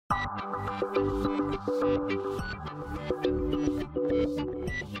Hi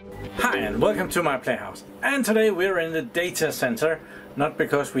and welcome to my playhouse. And today we're in the data center, not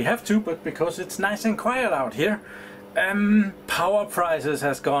because we have to, but because it's nice and quiet out here. Power prices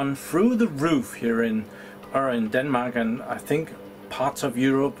has gone through the roof here in Denmark, and I think parts of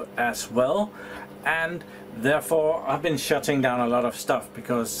Europe as well. And therefore I've been shutting down a lot of stuff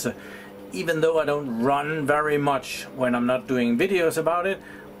because even though I don't run very much when I'm not doing videos about it,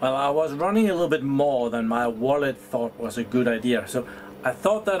 well, I was running a little bit more than my wallet thought was a good idea. So I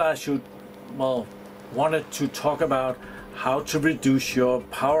thought that I should, wanted to talk about how to reduce your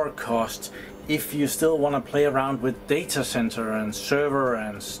power costs if you still want to play around with data center and server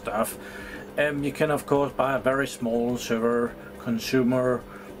and stuff. You can of course buy a very small server consumer,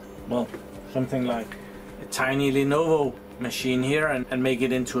 something like a tiny Lenovo machine here and make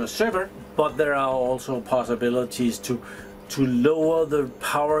it into a server. But there are also possibilities to lower the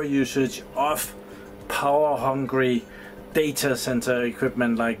power usage of power hungry data center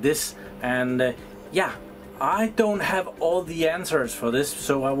equipment like this. And yeah, I don't have all the answers for this,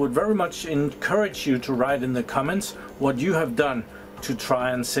 so I would very much encourage you to write in the comments what you have done to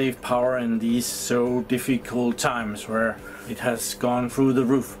try and save power in these so difficult times where it has gone through the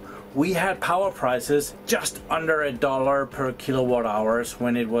roof. We had power prices just under $1 per kilowatt hours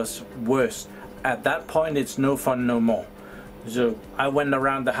when it was worse. At that point it's no fun no more. So I went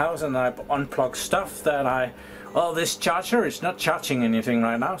around the house and I unplugged stuff that this charger is not charging anything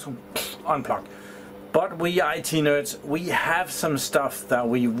right now, so unplug. But we IT nerds, we have some stuff that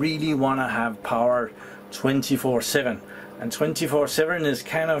we really want to have powered 24/7. And 24/7 is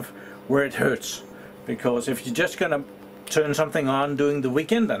kind of where it hurts. Because if you're just gonna turn something on during the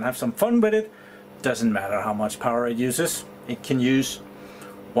weekend and have some fun with it, doesn't matter how much power it uses. It can use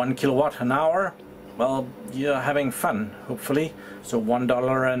 1 kilowatt an hour. Well, you're having fun, hopefully. So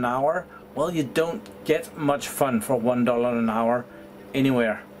 $1 an hour. Well, you don't get much fun for $1 an hour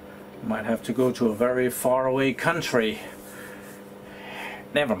anywhere. You might have to go to a very far away country.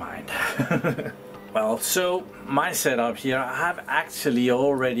 Never mind. Well, so my setup here, I have actually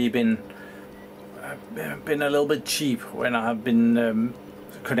already been a little bit cheap when I've been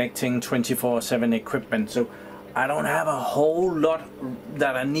connecting 24/7 equipment. So I don't have a whole lot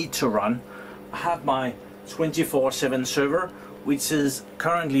that I need to run. I have my 24/7 server, which is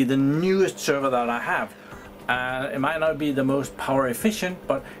currently the newest server that I have. It might not be the most power efficient,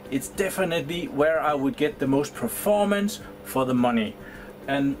 but it's definitely where I would get the most performance for the money.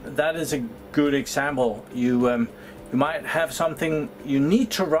 And that is a good example. You might have something you need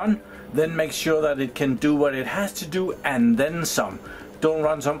to run, then make sure that it can do what it has to do and then some. Don't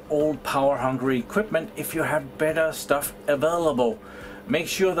run some old power hungry equipment if you have better stuff available. Make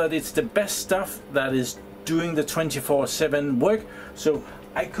sure that it's the best stuff that is doing the 24/7 work. So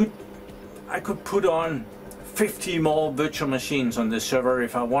I could put on 50 more virtual machines on this server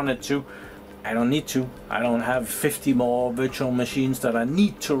if I wanted to. I don't need to. I don't have 50 more virtual machines that I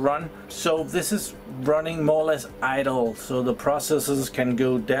need to run. So this is running more or less idle, so the processors can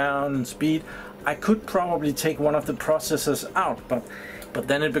go down in speed. I could probably take one of the processors out, but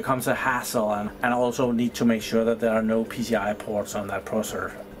then it becomes a hassle, and I also need to make sure that there are no PCI ports on that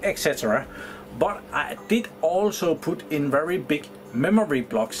processor, etc. But I did also put in very big memory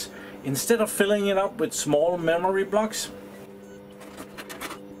blocks instead of filling it up with small memory blocks.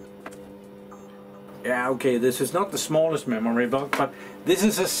 Yeah, okay, this is not the smallest memory block, but this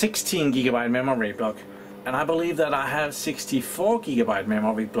is a 16 gigabyte memory block, and I believe that I have 64 gigabyte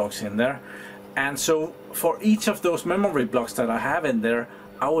memory blocks in there. And so for each of those memory blocks that I have in there,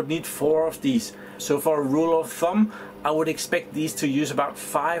 I would need 4 of these. So for a rule of thumb, I would expect these to use about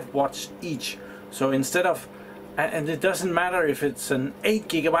 5 watts each. So instead of, and it doesn't matter if it's an 8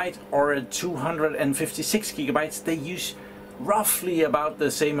 gigabyte or a 256 gigabytes, they use roughly about the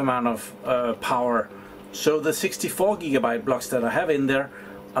same amount of power. So the 64 gigabyte blocks that I have in there,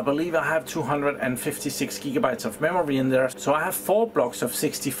 I believe I have 256 gigabytes of memory in there. So I have 4 blocks of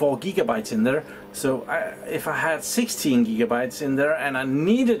 64 gigabytes in there. So if I had 16 gigabytes in there and I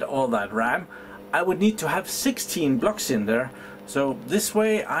needed all that RAM, I would need to have 16 blocks in there. So this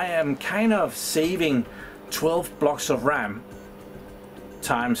way I am kind of saving 12 blocks of RAM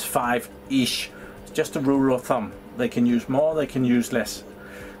times 5-ish. Just a rule of thumb. They can use more, they can use less.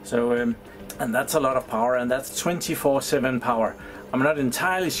 So and that's a lot of power, and that's 24/7 power. I'm not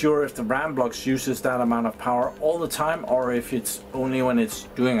entirely sure if the RAM blocks uses that amount of power all the time, or if it's only when it's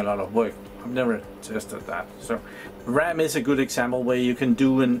doing a lot of work. I've never tested that. So RAM is a good example where you can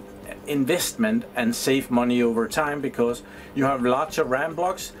do an investment and save money over time, because you have larger RAM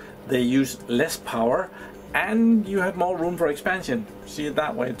blocks, they use less power, and you have more room for expansion. See it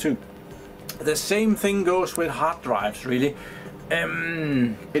that way too. The same thing goes with hard drives, really.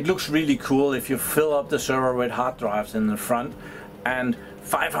 It looks really cool if you fill up the server with hard drives in the front, and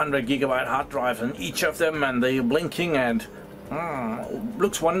 500 gigabyte hard drives on each of them, and they're blinking, and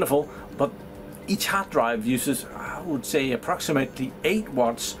looks wonderful. But each hard drive uses, I would say, approximately 8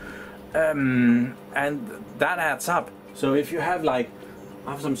 watts, and that adds up. So if you have I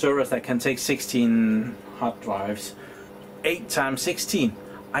have some servers that can take 16 hard drives, 8 times 16.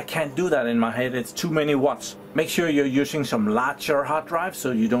 I can't do that in my head, it's too many watts. Make sure you're using some larger hard drives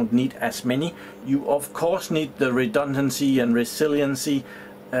so you don't need as many. You of course need the redundancy and resiliency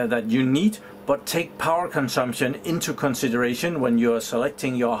that you need, but take power consumption into consideration when you are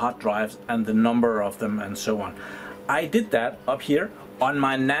selecting your hard drives and the number of them and so on. I did that up here on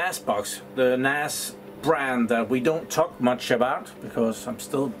my NAS box, the NAS brand that we don't talk much about because I'm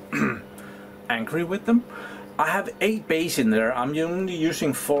still angry with them. I have 8 bays in there. I'm only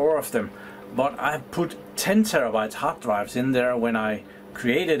using 4 of them, but I put 10 terabytes hard drives in there when I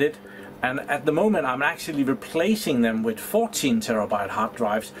created it, and at the moment I'm actually replacing them with 14 terabyte hard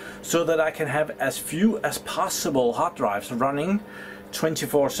drives so that I can have as few as possible hard drives running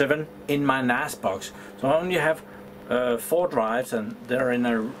 24/7 in my NAS box. So I only have 4 drives, and they're in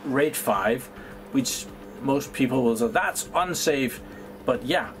a RAID 5, which most people will say that's unsafe. But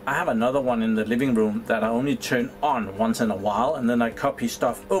yeah, I have another one in the living room that I only turn on once in a while, and then I copy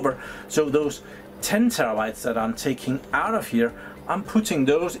stuff over. So those 10 terabytes that I'm taking out of here, I'm putting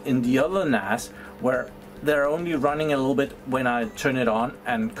those in the other NAS where they're only running a little bit when I turn it on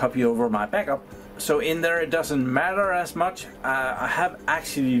and copy over my backup. So in there it doesn't matter as much. I have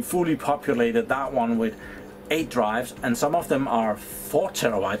actually fully populated that one with 8 drives, and some of them are 4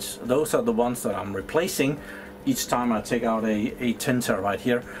 terabytes. Those are the ones that I'm replacing each time I take out a 10 terabyte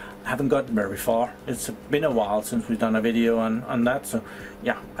here. I haven't gotten very far. It's been a while since we've done a video on that, so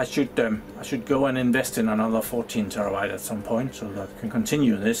yeah, I should go and invest in another 14 terabyte at some point so that I can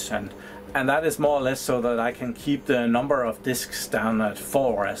continue this, and that is more or less so that I can keep the number of disks down at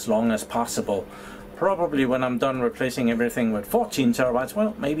 4 as long as possible. Probably when I'm done replacing everything with 14 terabytes,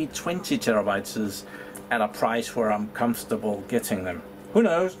 well, maybe 20 terabytes is at a price where I'm comfortable getting them. Who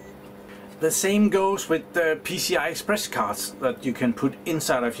knows? The same goes with the PCI Express cards that you can put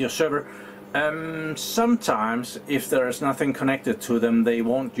inside of your server. Sometimes, if there is nothing connected to them, they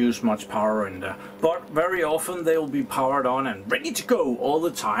won't use much power in there. But very often they will be powered on and ready to go all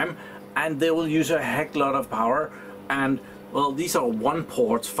the time, and they will use a heck lot of power. And well, these are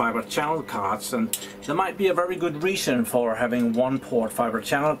 1-port fiber channel cards, and there might be a very good reason for having 1-port fiber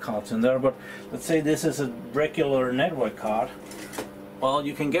channel cards in there. But let's say this is a regular network card. Well,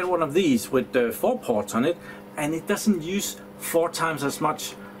 you can get one of these with 4 ports on it, and it doesn't use 4 times as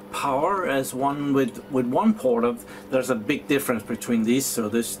much power as one with 1 port. There's a big difference between these, so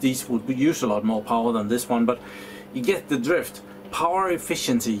these would use a lot more power than this one, but you get the drift. Power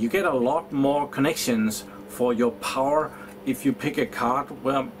efficiency, you get a lot more connections for your power if you pick a card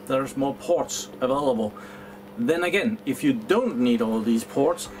where there's more ports available. Then again, if you don't need all these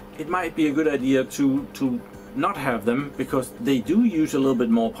ports, it might be a good idea to not have them, because they do use a little bit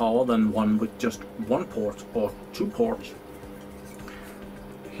more power than one with just 1 port or 2 ports.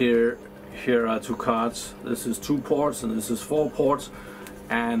 Here are 2 cards. This is 2 ports and this is 4 ports,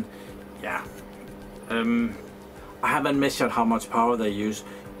 and yeah, I haven't measured how much power they use.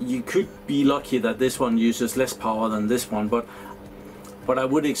 You could be lucky that this one uses less power than this one, but I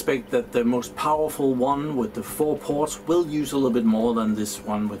would expect that the most powerful one with the 4 ports will use a little bit more than this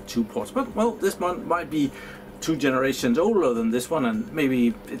one with 2 ports. But well, this one might be 2 generations older than this one, and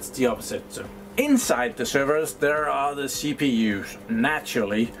maybe it's the opposite. So inside the servers there are the CPUs,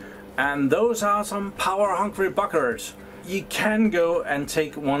 naturally, and those are some power hungry buggers. You can go and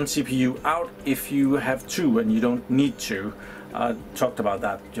take one CPU out if you have 2 and you don't need to. I talked about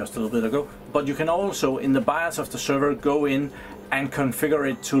that just a little bit ago. But you can also, in the BIOS of the server, go in and configure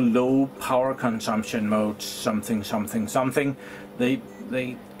it to low power consumption mode, something.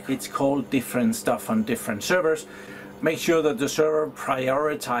 It's called different stuff on different servers. Make sure that the server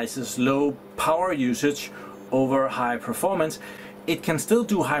prioritizes low power usage over high performance. It can still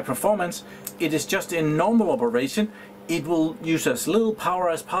do high performance. It is just in normal operation. It will use as little power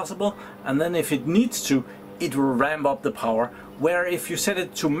as possible, and then if it needs to, it will ramp up the power. Where if you set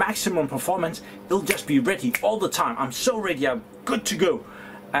it to maximum performance, it'll just be ready all the time. I'm so ready, I'm good to go.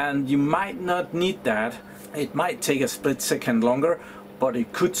 And you might not need that. It might take a split second longer, but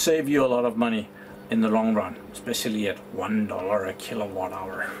it could save you a lot of money in the long run, especially at $1 a kilowatt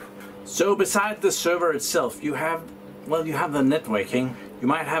hour. So beside the server itself, you have the networking. You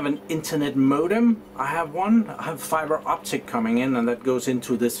might have an internet modem. I have one. I have fiber optic coming in, and that goes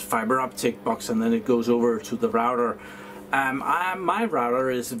into this fiber optic box, and then it goes over to the router. My router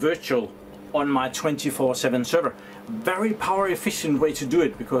is virtual on my 24/7 server. Very power efficient way to do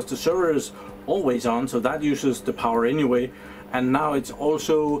it, because the server is always on, so that uses the power anyway. And now it's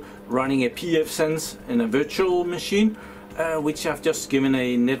also running a pfSense in a virtual machine, which I've just given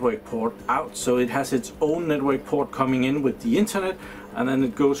a network port out, so it has its own network port coming in with the internet, and then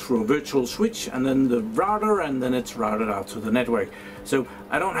it goes through a virtual switch and then the router, and then it's routed out to the network. So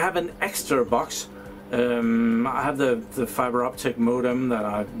I don't have an extra box. I have the fiber optic modem that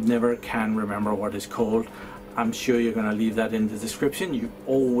I never can remember what it's called. I'm sure you're gonna leave that in the description. You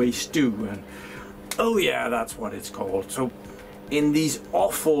always do. And oh yeah, that's what it's called. So in these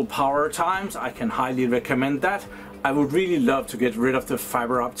awful power times, I can highly recommend that. I would really love to get rid of the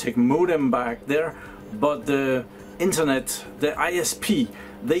fiber optic modem back there, but the internet, the ISP,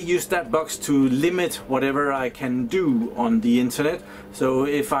 they use that box to limit whatever I can do on the internet. So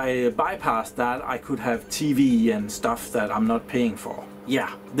if I bypass that, I could have TV and stuff that I'm not paying for. Yeah,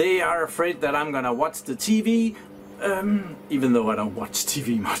 they are afraid that I'm gonna watch the TV, even though I don't watch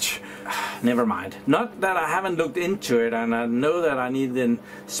TV much. Never mind. Not that I haven't looked into it, and I know that I need a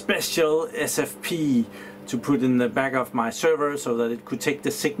special SFP to put in the back of my server so that it could take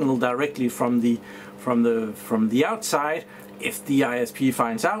the signal directly from the outside. If the ISP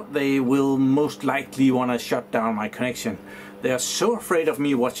finds out, they will most likely want to shut down my connection. They are so afraid of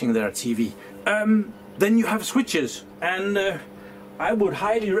me watching their TV. Then you have switches, and I would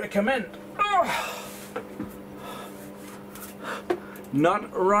highly recommend not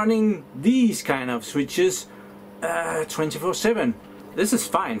running these kind of switches 24/7. This is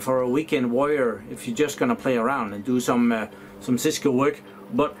fine for a weekend warrior if you're just gonna play around and do some Cisco work,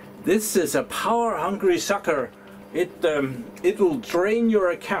 but this is a power-hungry sucker. It will drain your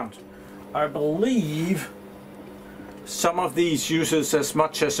account. I believe some of these uses as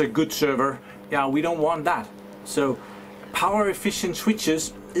much as a good server. Yeah, we don't want that. So power-efficient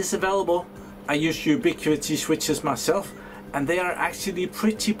switches is available. I use Ubiquiti switches myself, and they are actually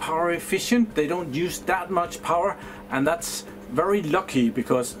pretty power efficient. They don't use that much power, and that's very lucky,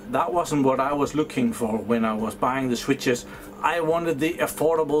 because that wasn't what I was looking for when I was buying the switches. I wanted the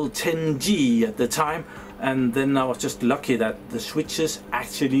affordable 10G at the time, and then I was just lucky that the switches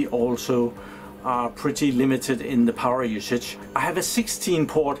actually also are pretty limited in the power usage. I have a 16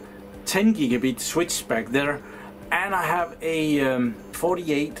 port 10 gigabit switch back there, and I have a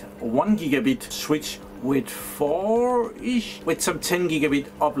 48 1 gigabit switch with with some 10 gigabit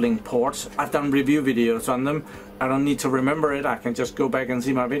uplink ports. I've done review videos on them. I don't need to remember it. I can just go back and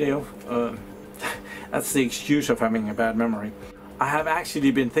see my video. That's the excuse of having a bad memory. I have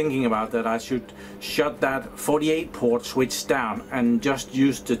actually been thinking about that. I should shut that 48 port switch down and just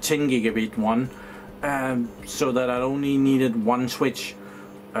use the 10 gigabit one, so that I only needed one switch,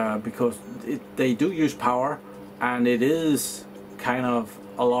 because they do use power, and it is kind of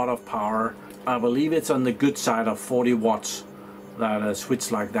a lot of power. I believe it's on the good side of 40 watts that a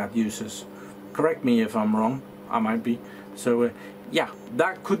switch like that uses. Correct me if I'm wrong, I might be. So yeah,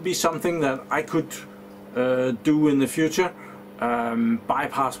 that could be something that I could do in the future.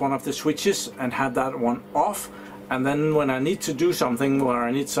 Bypass one of the switches and have that one off, and then when I need to do something where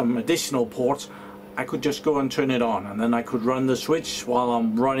I need some additional ports, I could just go and turn it on, and then I could run the switch while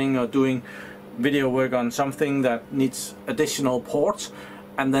I'm running or doing video work on something that needs additional ports,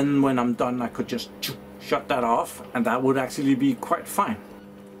 and then when I'm done I could just shut that off, and that would actually be quite fine.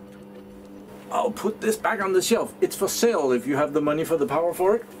 I'll put this back on the shelf. It's for sale if you have the money for the power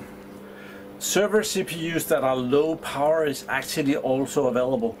for it. Server CPUs that are low power is actually also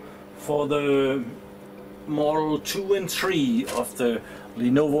available. For the Model 2 and 3 of the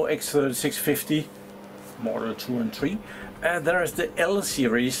Lenovo X3650, Model 2 and 3, there is the L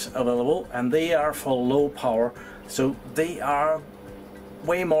series available, and they are for low power. So they are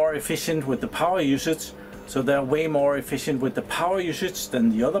way more efficient with the power usage. So they're way more efficient with the power usage than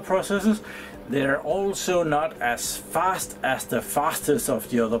the other processors. They're also not as fast as the fastest of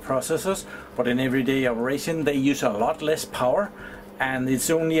the other processors, but in everyday operation they use a lot less power, and it's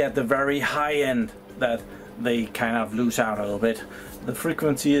only at the very high end that they kind of lose out a little bit. The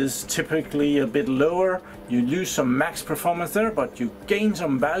frequency is typically a bit lower. You lose some max performance there, but you gain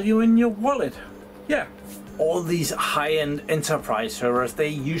some value in your wallet. Yeah. All these high-end enterprise servers, they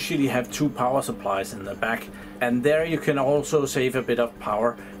usually have two power supplies in the back, and there you can also save a bit of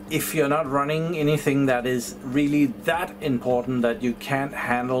power if you're not running anything that is really that important that you can't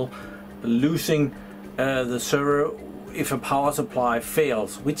handle losing the server if a power supply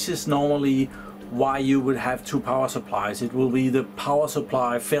fails, which is normally why you would have two power supplies. It will be the power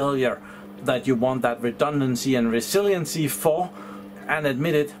supply failure that you want that redundancy and resiliency for. And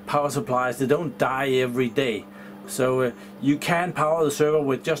admit it, power supplies, they don't die every day. So you can power the server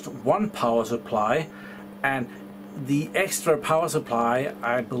with just one power supply, and the extra power supply,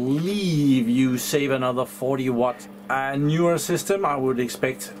 I believe you save another 40 watts. A newer system, I would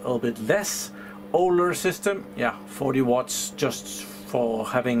expect a little bit less. Older system, yeah, 40 watts just for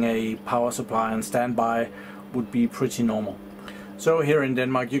having a power supply and standby would be pretty normal. So here in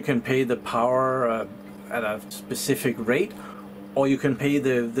Denmark you can pay the power at a specific rate, or you can pay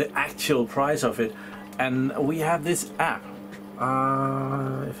the actual price of it. And we have this app.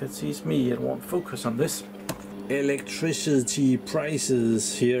 If it sees me, it won't focus on this. Electricity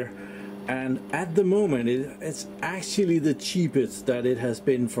prices here, and at the moment it's actually the cheapest that it has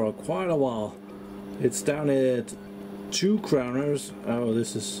been for quite a while. It's down at 2 kroners. Oh,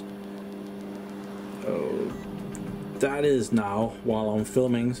 this is, oh, that is now while I'm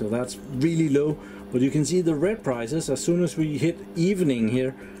filming, so that's really low. But you can see the red prices. As soon as we hit evening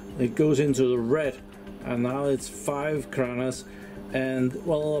here, it goes into the red, and now it's 5 kroners, and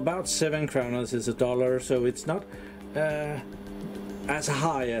well, about 7 kroners is $1, so it's not as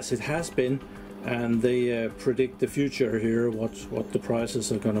high as it has been. And they predict the future here, what the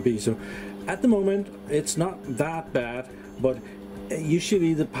prices are going to be. So at the moment it's not that bad, but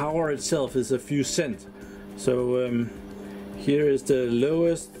usually the power itself is a few cents. So here is the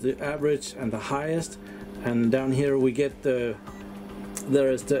lowest, the average, and the highest, and down here we get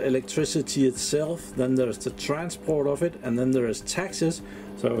there is the electricity itself, then there's the transport of it, and then there is taxes.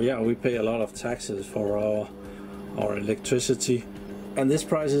 So yeah, we pay a lot of taxes for our electricity. And this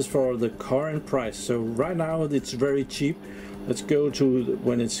price is for the current price. So right now it's very cheap. Let's go to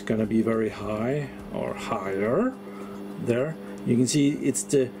when it's gonna be very high or higher. There you can see it's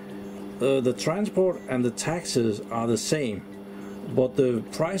the transport and the taxes are the same, but the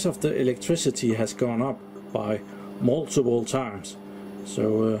price of the electricity has gone up by multiple times.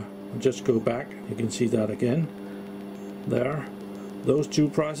 So just go back, you can see that again there. Those two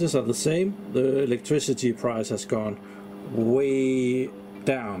prices are the same. The electricity price has gone way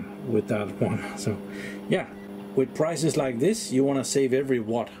down with that one. So yeah, with prices like this you want to save every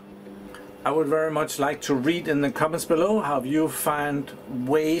watt. I would very much like to read in the comments below how you find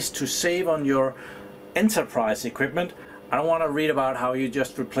ways to save on your enterprise equipment. I don't want to read about how you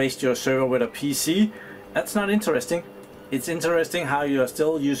just replaced your server with a PC. That's not interesting. It's interesting how you are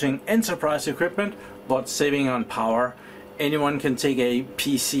still using enterprise equipment but saving on power. Anyone can take a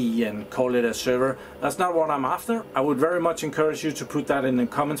PC and call it a server. That's not what I'm after. I would very much encourage you to put that in the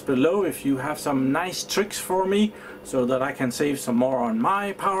comments below if you have some nice tricks for me so that I can save some more on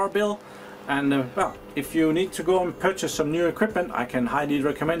my power bill. And well, if you need to go and purchase some new equipment, I can highly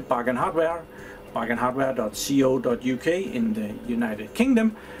recommend Bargain Hardware, bargainhardware.co.uk in the United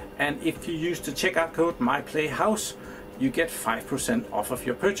Kingdom. And if you use the checkout code MyPlayHouse, you get 5% off of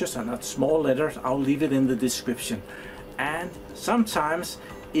your purchase, and that's small letters. I'll leave it in the description. And sometimes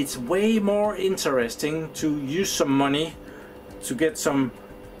it's way more interesting to use some money to get some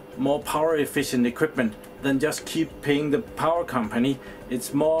more power efficient equipment than just keep paying the power company.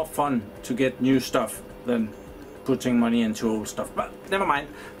 It's more fun to get new stuff than putting money into old stuff. But never mind.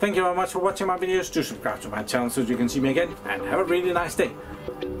 Thank you very much for watching my videos. Do subscribe to my channel so you can see me again, and have a really nice day.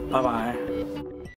 Bye bye.